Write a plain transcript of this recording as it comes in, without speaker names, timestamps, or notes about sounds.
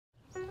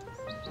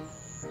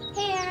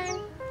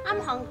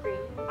hungry.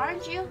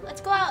 Aren't you?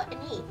 Let's go out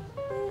and eat.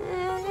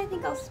 I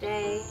think I'll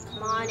stay.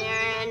 Come on,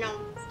 Erin.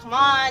 Come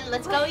on,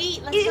 let's go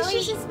eat.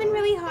 It's been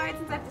really hard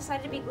since I've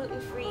decided to be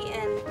gluten-free,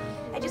 and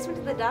I just went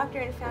to the doctor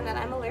and found out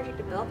I'm allergic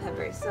to bell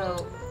peppers,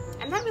 so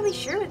I'm not really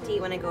sure what to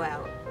eat when I go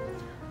out.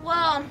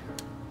 Well,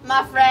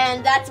 my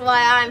friend, that's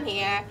why I'm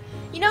here.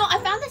 You know, I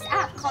found this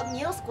app called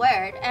Meal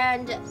Squared,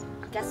 and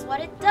guess what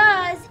it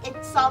does?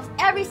 It solves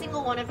every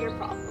single one of your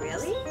problems.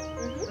 Really?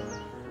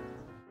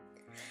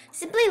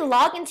 Simply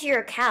log into your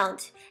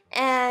account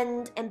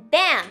and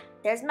bam,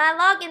 there's my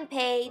login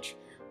page.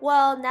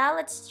 Well, now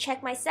let's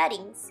check my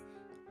settings.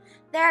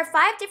 There are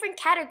 5 different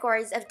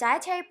categories of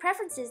dietary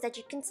preferences that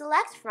you can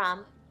select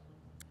from.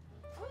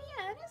 Oh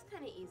yeah, that is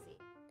kind of easy.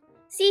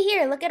 See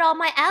here, look at all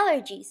my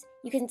allergies.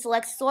 You can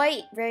select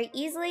soy very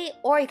easily,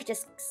 or you could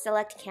just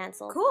select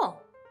cancel.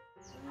 Cool.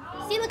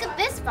 See, look at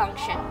this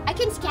function. I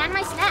can scan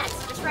my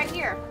snacks just right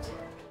here.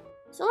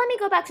 So let me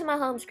go back to my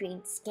home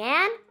screen.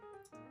 Scan.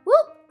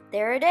 Whoop!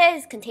 There it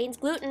is. Contains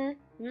gluten.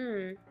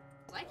 I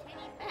can't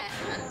eat that.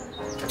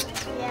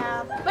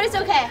 Yeah, but it's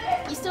okay.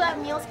 You still have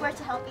Meal Squared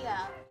to help you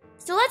out.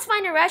 So let's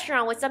find a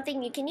restaurant with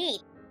something you can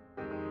eat.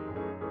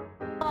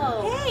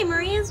 Oh. Hey,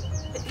 Maria's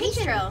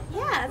Bistro.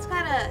 Yeah, it's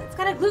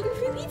got a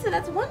gluten-free pizza.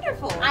 That's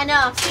wonderful. I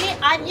know. See,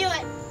 I knew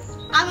it.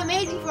 I'm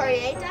amazing for you,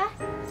 ain't I?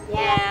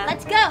 Yeah.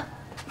 Let's go.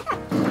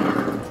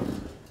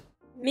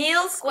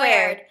 Meal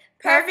Squared,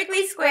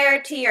 perfectly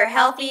squared to your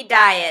healthy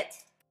diet.